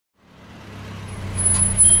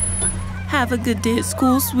Have a good day at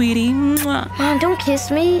school, sweetie. Mwah. Mom, don't kiss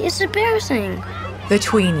me. It's embarrassing. The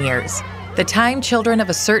tween years, the time children of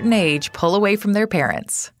a certain age pull away from their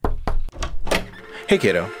parents. Hey,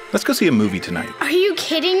 kiddo, let's go see a movie tonight. Are you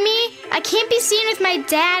kidding me? I can't be seen with my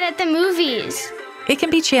dad at the movies. It can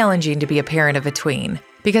be challenging to be a parent of a tween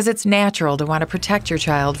because it's natural to want to protect your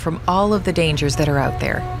child from all of the dangers that are out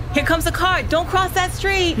there. Here comes a car. Don't cross that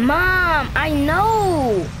street. Mom, I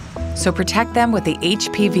know. So protect them with the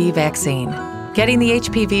HPV vaccine. Getting the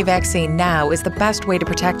HPV vaccine now is the best way to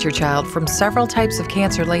protect your child from several types of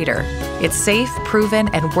cancer later. It's safe, proven,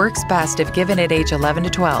 and works best if given at age 11 to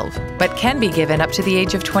 12, but can be given up to the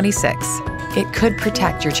age of 26. It could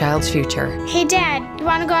protect your child's future. Hey, Dad, you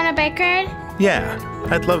want to go on a bike ride? Yeah,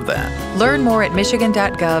 I'd love that. Learn more at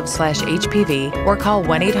michigan.gov/HPV or call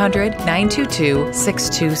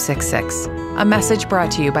 1-800-922-6266. A message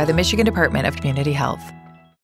brought to you by the Michigan Department of Community Health.